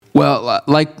Well,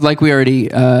 like we already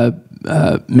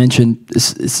mentioned,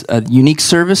 this is a unique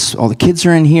service. All the kids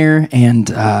are in here, and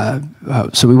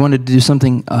so we wanted to do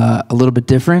something a little bit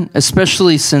different,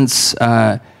 especially since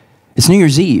it's New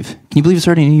Year's Eve. Can you believe it's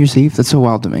already New Year's Eve? That's so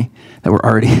wild to me that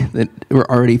we're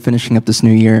already finishing up this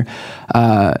new year.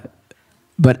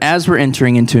 But as we're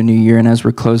entering into a new year, and as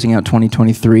we're closing out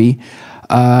 2023,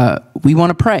 we want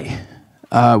to pray.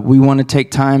 We want to take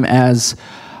time as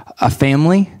a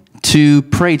family to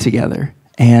pray together,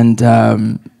 and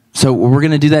so we're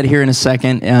going to do that here in a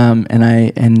second.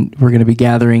 And we're going to be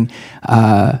gathering.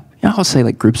 I'll say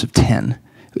like groups of 10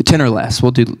 or less.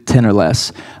 We'll do 10 or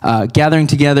less, gathering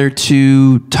together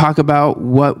to talk about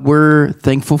what we're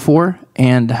thankful for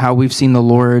and how we've seen the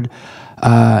Lord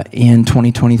in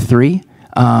 2023,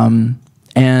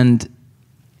 and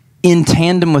in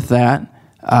tandem with that,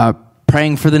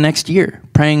 praying for the next year,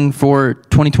 praying for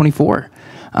 2024.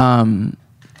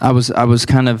 I was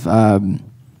kind of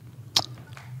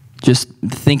just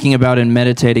thinking about and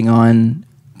meditating on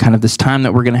kind of this time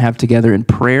that we're going to have together in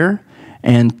prayer,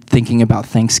 and thinking about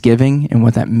Thanksgiving and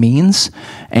what that means.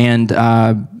 And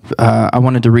I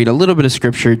wanted to read a little bit of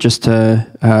scripture just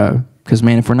to, because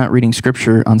man, if we're not reading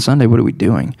scripture on Sunday, what are we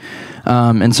doing?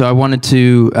 And so I wanted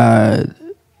to,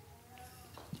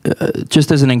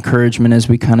 just as an encouragement as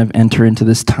we kind of enter into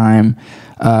this time,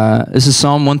 this is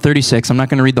Psalm 136. I'm not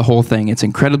going to read the whole thing. It's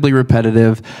incredibly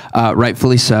repetitive,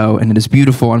 rightfully so, and it is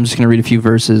beautiful. I'm just going to read a few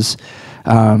verses.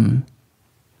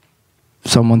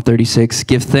 Psalm 136,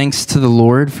 give thanks to the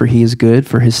Lord, for he is good,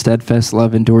 for his steadfast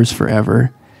love endures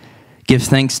forever. Give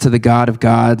thanks to the God of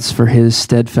gods, for his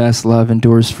steadfast love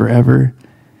endures forever.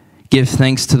 Give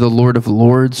thanks to the Lord of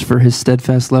lords, for his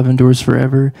steadfast love endures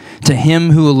forever. To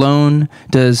him who alone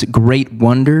does great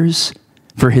wonders,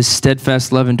 for his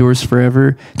steadfast love endures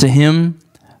forever. To him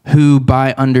who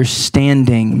by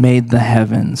understanding made the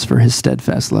heavens, for his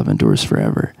steadfast love endures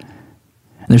forever.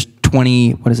 And there's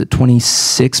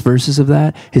 26 verses of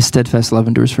that. His steadfast love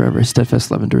endures forever. His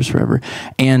steadfast love endures forever.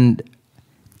 And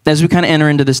as we kind of enter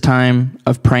into this time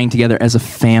of praying together as a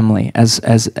family, as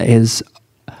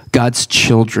God's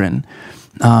children,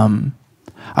 I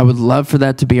would love for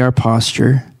that to be our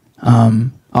posture.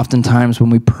 Oftentimes when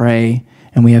we pray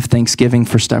and we have thanksgiving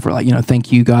for stuff, we're like,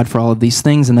 thank you, God, for all of these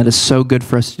things, and that is so good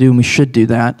for us to do, and we should do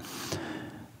that.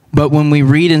 But when we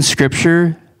read in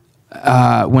Scripture,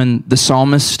 when the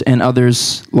psalmist and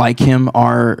others like him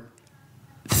are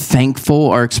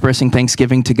thankful, are expressing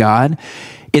thanksgiving to God,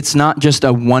 it's not just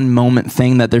a one moment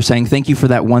thing that they're saying, thank you for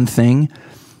that one thing.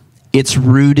 It's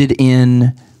rooted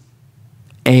in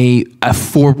a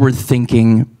forward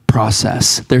thinking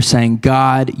process. They're saying,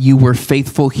 God, you were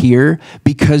faithful here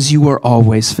because you were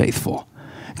always faithful.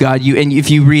 God, and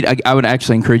if you read, I would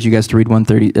actually encourage you guys to read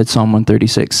Psalm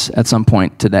 136 at some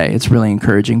point today. It's really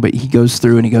encouraging. But he goes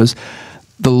through and he goes,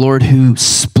 the Lord who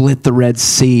split the Red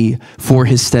Sea, for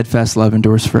his steadfast love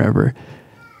endures forever.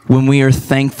 When we are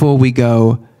thankful, we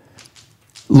go,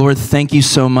 Lord, thank you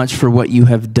so much for what you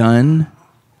have done,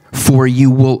 for you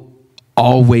will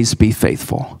always be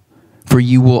faithful. For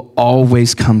you will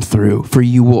always come through. For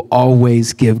you will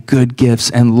always give good gifts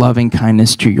and loving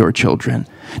kindness to your children.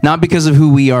 Not because of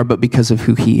who we are, but because of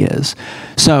who he is.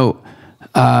 So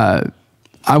I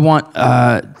want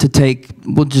to take,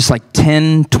 just like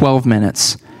 10, 12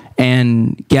 minutes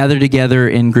and gather together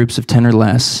in groups of 10 or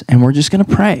less. And we're just going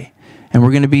to pray. And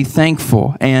we're going to be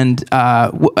thankful. And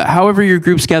however your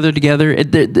groups gather together, it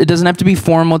doesn't have to be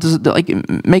formal. It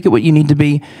doesn't, make it what you need to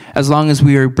be, as long as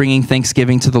we are bringing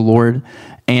thanksgiving to the Lord.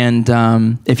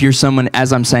 And if you're someone,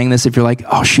 as I'm saying this, if you're like,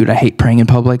 oh shoot, I hate praying in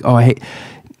public.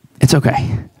 It's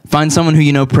okay. Find someone who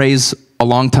you know prays a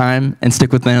long time and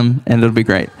stick with them, and it'll be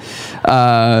great.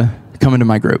 Come into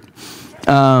my group.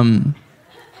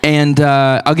 And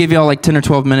I'll give you all like 10 or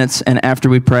 12 minutes, and after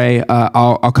we pray,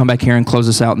 I'll come back here and close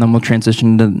this out, and then we'll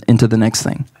transition into the next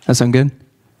thing. That sound good?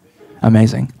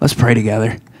 Amazing. Let's pray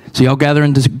together. So y'all gather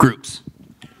into groups.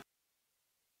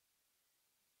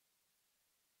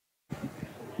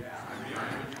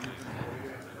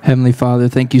 Heavenly Father,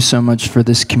 thank you so much for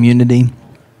this community.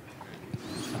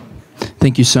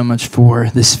 Thank you so much for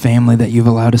this family that you've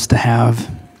allowed us to have.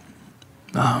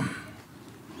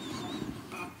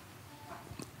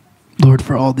 Lord,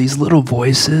 for all these little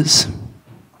voices.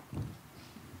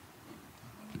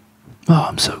 Oh,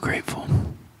 I'm so grateful.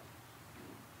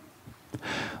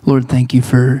 Lord, thank you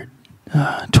for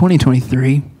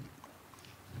 2023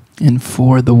 and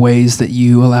for the ways that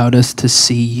you allowed us to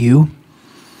see you,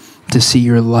 to see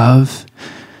your love.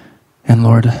 And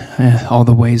Lord, all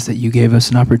the ways that you gave us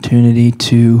an opportunity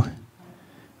to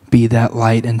be that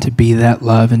light and to be that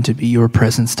love and to be your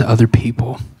presence to other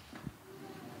people.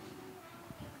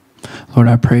 Lord,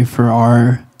 I pray for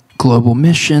our global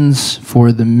missions,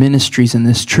 for the ministries in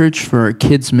this church, for our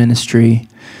kids' ministry,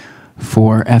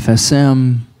 for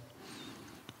FSM,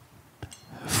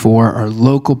 for our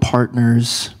local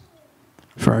partners,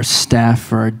 for our staff,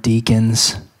 for our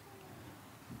deacons,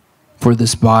 for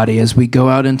this body as we go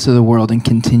out into the world and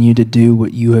continue to do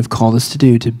what you have called us to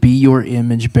do, to be your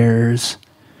image bearers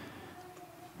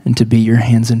and to be your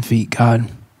hands and feet, God.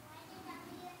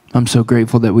 I'm so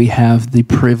grateful that we have the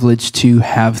privilege to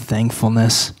have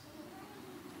thankfulness,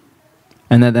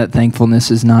 and that thankfulness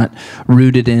is not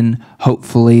rooted in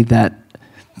hopefully that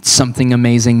something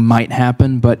amazing might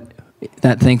happen, but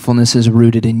that thankfulness is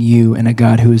rooted in you and a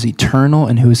God who is eternal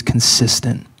and who is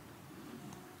consistent.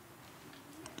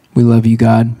 We love you,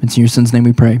 God. It's in your son's name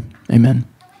we pray. Amen.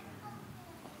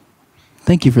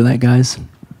 Thank you for that, guys.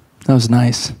 That was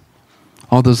nice.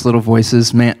 All those little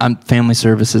voices. Man, family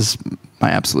service is my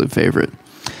absolute favorite.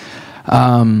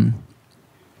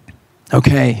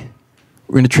 Okay.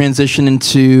 We're going to transition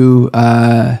into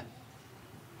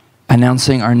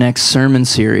announcing our next sermon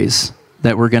series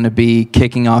that we're going to be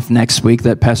kicking off next week,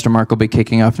 that Pastor Mark will be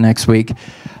kicking off next week.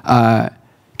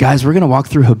 Guys, we're going to walk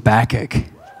through Habakkuk.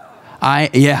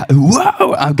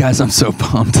 Guys, I'm so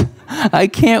pumped. I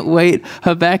can't wait.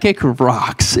 Habakkuk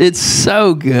rocks. It's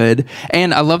so good.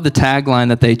 And I love the tagline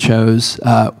that they chose,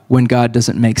 when God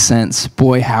doesn't make sense.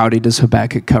 Boy, howdy, does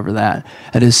Habakkuk cover that.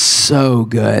 That is so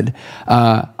good.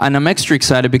 And I'm extra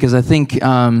excited because I think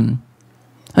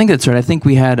that's right. I think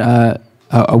we had a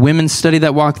women's study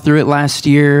that walked through it last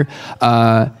year.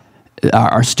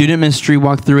 Our student ministry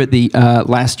walked through it the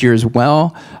last year as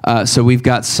well. So we've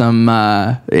got some,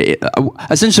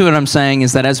 essentially what I'm saying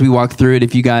is that as we walk through it,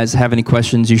 if you guys have any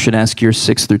questions, you should ask your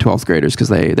 6th through 12th graders because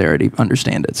they already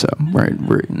understand it. So we're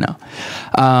no.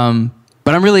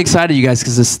 But I'm really excited, you guys,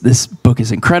 because this book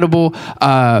is incredible.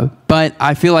 But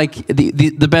I feel like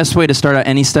the best way to start out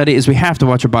any study is we have to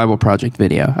watch a Bible Project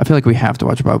video. I feel like we have to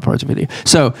watch a Bible Project video.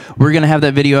 So we're going to have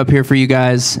that video up here for you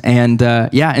guys. And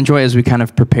enjoy as we kind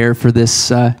of prepare for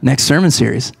this next sermon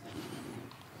series.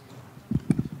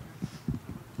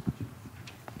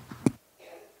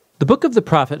 The book of the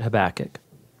prophet Habakkuk.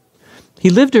 He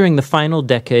lived during the final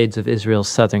decades of Israel's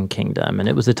southern kingdom, and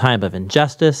it was a time of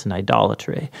injustice and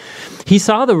idolatry. He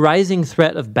saw the rising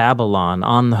threat of Babylon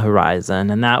on the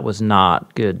horizon, and that was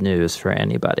not good news for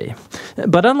anybody.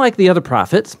 But unlike the other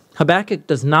prophets, Habakkuk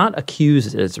does not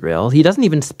accuse Israel. He doesn't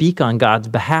even speak on God's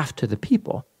behalf to the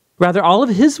people. Rather, all of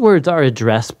his words are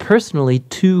addressed personally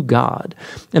to God.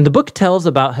 And the book tells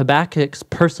about Habakkuk's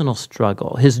personal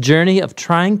struggle, his journey of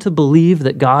trying to believe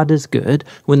that God is good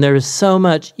when there is so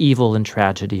much evil and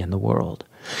tragedy in the world.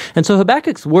 And so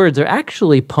Habakkuk's words are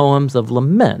actually poems of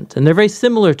lament, and they're very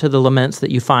similar to the laments that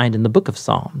you find in the book of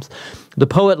Psalms. The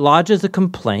poet lodges a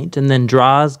complaint and then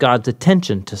draws God's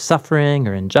attention to suffering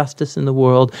or injustice in the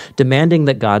world, demanding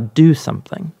that God do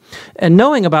something. And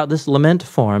knowing about this lament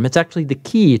form, it's actually the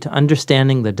key to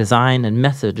understanding the design and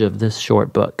message of this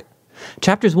short book.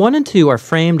 Chapters 1 and 2 are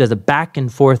framed as a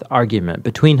back-and-forth argument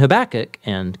between Habakkuk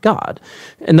and God.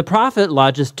 And the prophet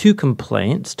lodges 2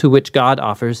 complaints to which God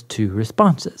offers 2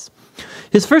 responses.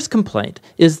 His first complaint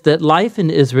is that life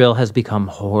in Israel has become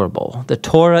horrible. The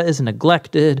Torah is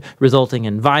neglected, resulting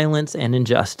in violence and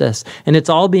injustice, and it's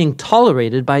all being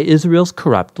tolerated by Israel's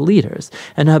corrupt leaders.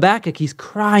 And Habakkuk, he's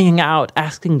crying out,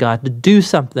 asking God to do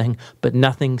something, but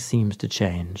nothing seems to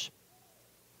change.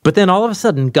 But then all of a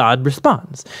sudden, God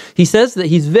responds. He says that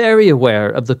he's very aware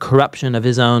of the corruption of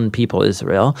his own people,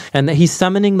 Israel, and that he's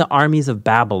summoning the armies of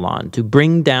Babylon to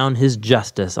bring down his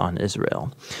justice on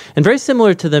Israel. And very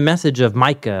similar to the message of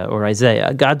Micah or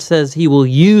Isaiah, God says he will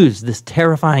use this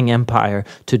terrifying empire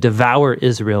to devour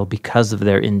Israel because of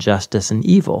their injustice and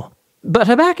evil. But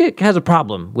Habakkuk has a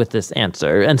problem with this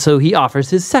answer, and so he offers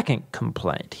his second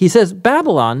complaint. He says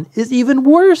Babylon is even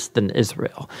worse than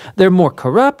Israel. They're more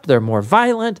corrupt, they're more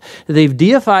violent, they've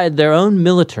deified their own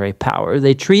military power,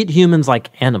 they treat humans like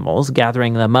animals,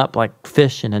 gathering them up like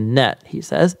fish in a net, he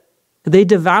says. They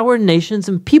devour nations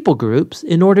and people groups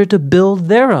in order to build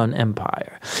their own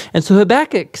empire. And so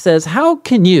Habakkuk says, how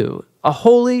can you, a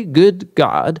holy, good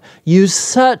God, use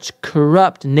such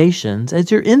corrupt nations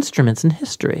as your instruments in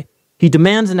history? He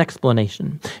demands an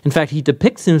explanation. In fact, he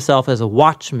depicts himself as a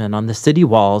watchman on the city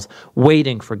walls,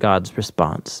 waiting for God's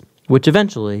response, which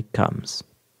eventually comes.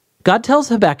 God tells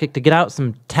Habakkuk to get out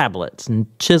some tablets and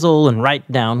chisel and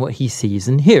write down what he sees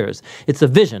and hears. It's a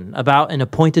vision about an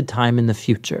appointed time in the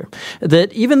future,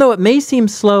 that even though it may seem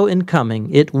slow in coming,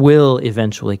 it will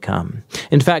eventually come.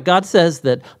 In fact, God says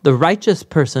that the righteous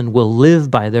person will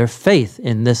live by their faith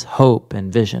in this hope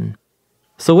and vision.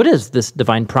 So what is this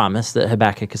divine promise that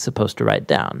Habakkuk is supposed to write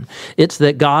down? It's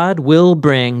that God will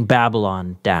bring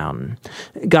Babylon down.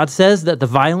 God says that the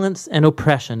violence and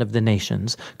oppression of the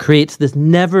nations creates this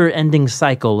never-ending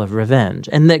cycle of revenge,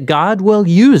 and that God will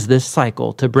use this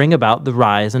cycle to bring about the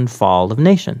rise and fall of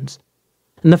nations.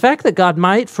 And the fact that God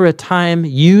might, for a time,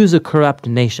 use a corrupt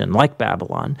nation like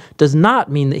Babylon does not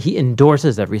mean that he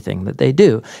endorses everything that they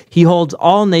do. He holds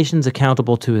all nations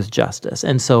accountable to his justice,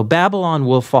 and so Babylon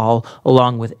will fall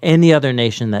along with any other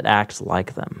nation that acts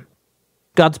like them.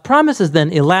 God's promise is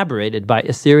then elaborated by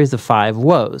a series of 5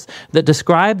 woes that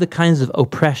describe the kinds of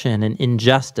oppression and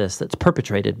injustice that's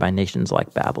perpetrated by nations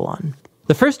like Babylon.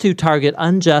 The first 2 target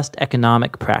unjust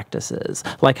economic practices,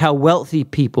 like how wealthy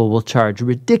people will charge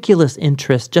ridiculous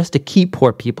interest just to keep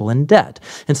poor people in debt,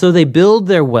 and so they build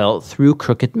their wealth through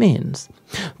crooked means.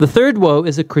 The third woe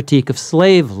is a critique of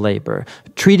slave labor,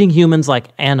 treating humans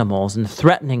like animals and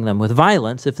threatening them with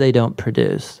violence if they don't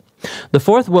produce. The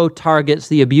fourth woe targets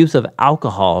the abuse of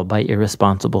alcohol by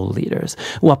irresponsible leaders.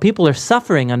 While people are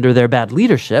suffering under their bad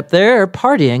leadership, they're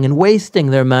partying and wasting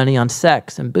their money on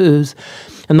sex and booze.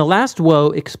 And the last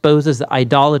woe exposes the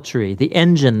idolatry, the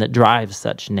engine that drives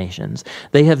such nations.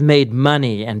 They have made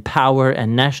money and power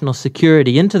and national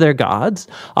security into their gods,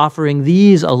 offering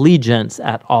these allegiance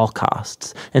at all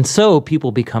costs. And so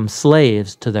people become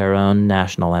slaves to their own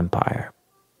national empire.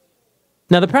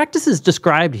 Now, the practices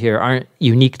described here aren't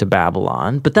unique to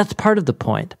Babylon, but that's part of the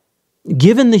point.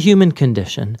 Given the human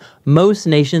condition, most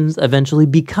nations eventually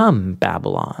become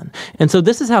Babylon. And so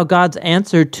this is how God's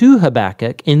answer to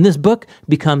Habakkuk in this book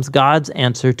becomes God's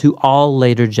answer to all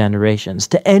later generations,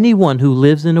 to anyone who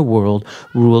lives in a world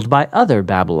ruled by other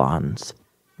Babylons.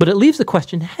 But it leaves the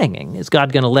question hanging. Is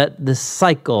God going to let this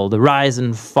cycle, the rise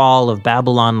and fall of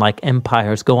Babylon-like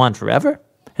empires, go on forever?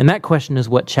 And that question is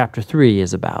what chapter 3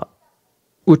 is about.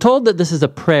 We're told that this is a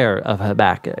prayer of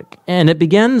Habakkuk, and it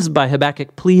begins by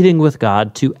Habakkuk pleading with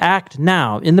God to act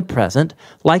now in the present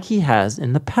like he has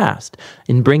in the past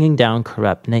in bringing down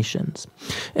corrupt nations.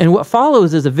 And what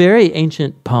follows is a very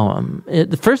ancient poem.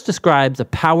 It first describes a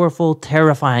powerful,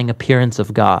 terrifying appearance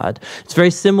of God. It's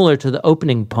very similar to the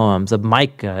opening poems of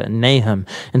Micah and Nahum,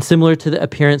 and similar to the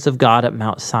appearance of God at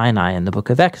Mount Sinai in the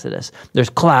book of Exodus. There's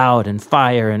cloud and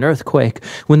fire and earthquake.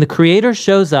 When the Creator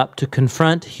shows up to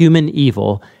confront human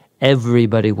evil,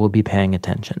 everybody will be paying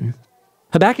attention.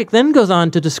 Habakkuk then goes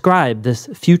on to describe this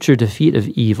future defeat of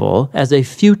evil as a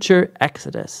future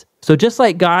exodus. So just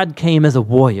like God came as a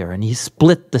warrior and he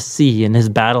split the sea in his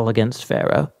battle against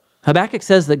Pharaoh, Habakkuk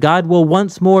says that God will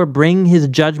once more bring his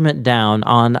judgment down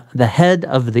on the head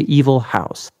of the evil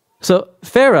house. So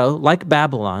Pharaoh, like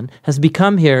Babylon, has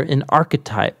become here an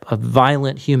archetype of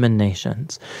violent human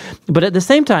nations. But at the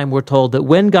same time, we're told that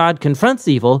when God confronts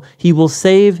evil, he will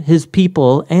save his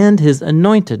people and his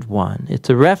anointed one. It's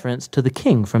a reference to the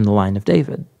king from the line of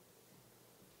David.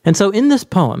 And so in this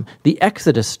poem, the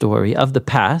Exodus story of the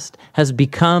past has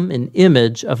become an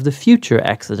image of the future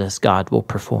Exodus God will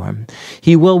perform.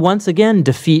 He will once again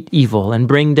defeat evil and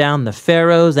bring down the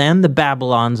pharaohs and the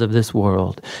Babylons of this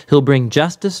world. He'll bring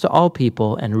justice to all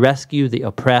people and rescue the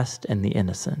oppressed and the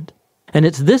innocent. And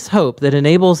it's this hope that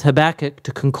enables Habakkuk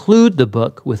to conclude the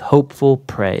book with hopeful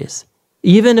praise.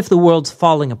 Even if the world's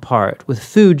falling apart with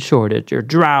food shortage or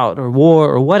drought or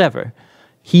war or whatever,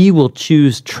 he will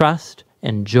choose trust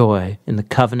and joy in the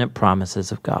covenant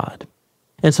promises of God.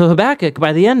 And so Habakkuk,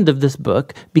 by the end of this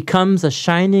book, becomes a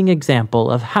shining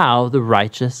example of how the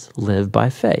righteous live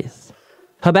by faith.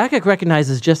 Habakkuk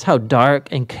recognizes just how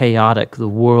dark and chaotic the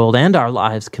world and our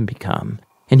lives can become.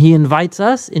 And he invites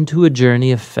us into a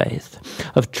journey of faith,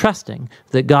 of trusting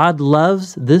that God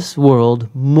loves this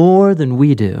world more than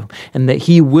we do, and that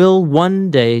he will one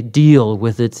day deal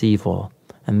with its evil.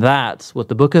 And that's what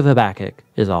the book of Habakkuk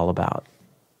is all about.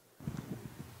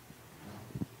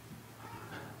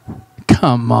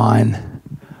 Come on.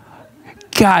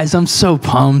 Guys, I'm so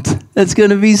pumped. It's going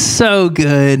to be so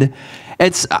good.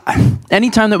 It's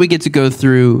anytime that we get to go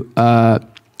through a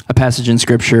passage in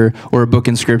Scripture or a book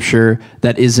in Scripture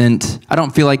that I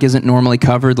don't feel like isn't normally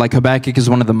covered. Like Habakkuk is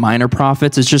one of the minor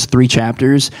prophets. It's just 3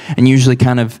 chapters, and usually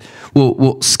kind of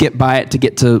we'll skip by it to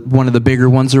get to one of the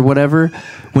bigger ones or whatever.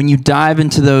 When you dive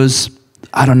into those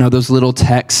little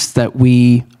texts that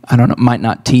might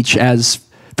not teach as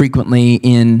frequently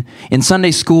in Sunday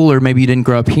school, or maybe you didn't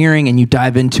grow up hearing, and you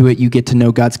dive into it, you get to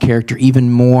know God's character even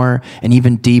more and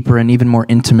even deeper and even more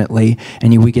intimately.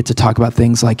 And we get to talk about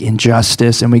things like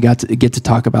injustice, and we get to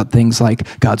talk about things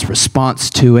like God's response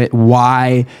to it.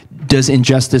 Why does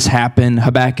injustice happen?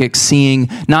 Habakkuk seeing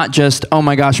not just, oh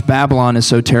my gosh, Babylon is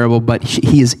so terrible, but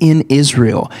he is in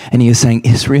Israel, and he is saying,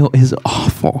 Israel is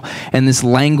awful. And this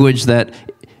language that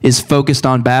is focused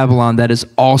on Babylon that is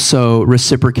also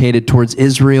reciprocated towards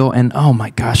Israel, and oh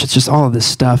my gosh, it's just all of this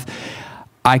stuff.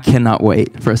 I cannot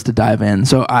wait for us to dive in.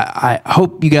 So I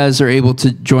hope you guys are able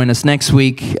to join us next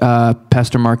week.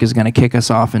 Pastor Mark is going to kick us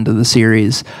off into the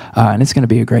series, and it's going to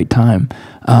be a great time.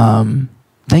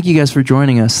 Thank you guys for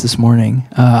joining us this morning.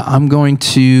 I'm going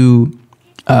to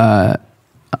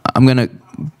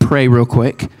pray real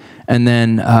quick, and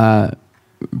then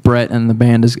Brett and the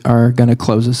band are going to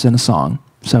close us in a song.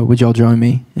 So would y'all join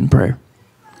me in prayer?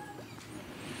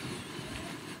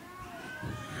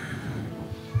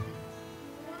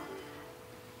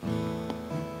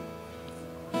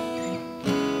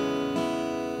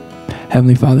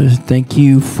 Heavenly Father, thank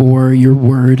you for your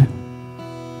word.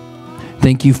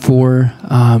 Thank you for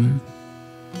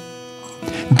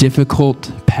difficult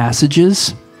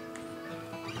passages.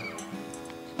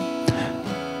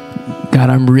 God,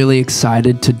 I'm really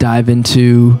excited to dive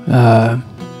into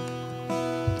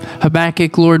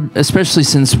Habakkuk, Lord, especially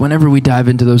since whenever we dive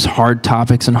into those hard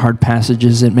topics and hard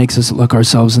passages, it makes us look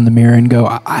ourselves in the mirror and go,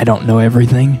 I don't know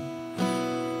everything,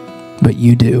 but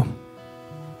you do.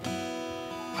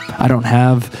 I don't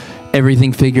have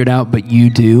everything figured out, but you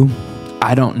do.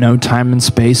 I don't know time and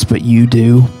space, but you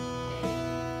do.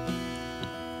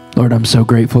 Lord, I'm so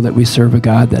grateful that we serve a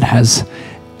God that has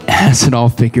it all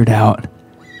figured out,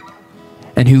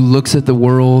 and who looks at the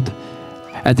world,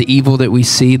 at the evil that we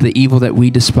see, the evil that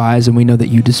we despise, and we know that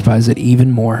you despise it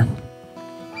even more.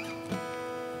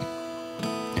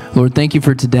 Lord, thank you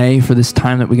for today, for this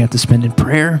time that we got to spend in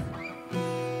prayer,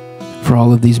 for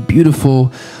all of these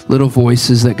beautiful little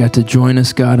voices that got to join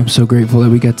us, God. I'm so grateful that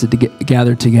we got to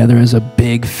gather together as a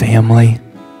big family.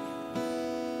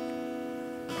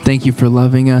 Thank you for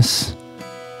loving us.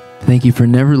 Thank you for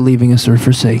never leaving us or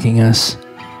forsaking us.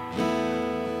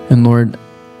 And Lord,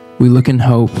 we look in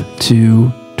hope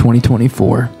to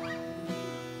 2024.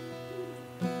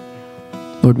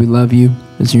 Lord, we love you.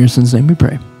 It's in your son's name we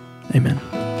pray. Amen.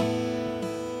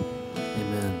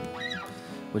 Amen.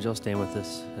 Would y'all stand with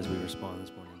us as we respond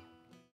this morning?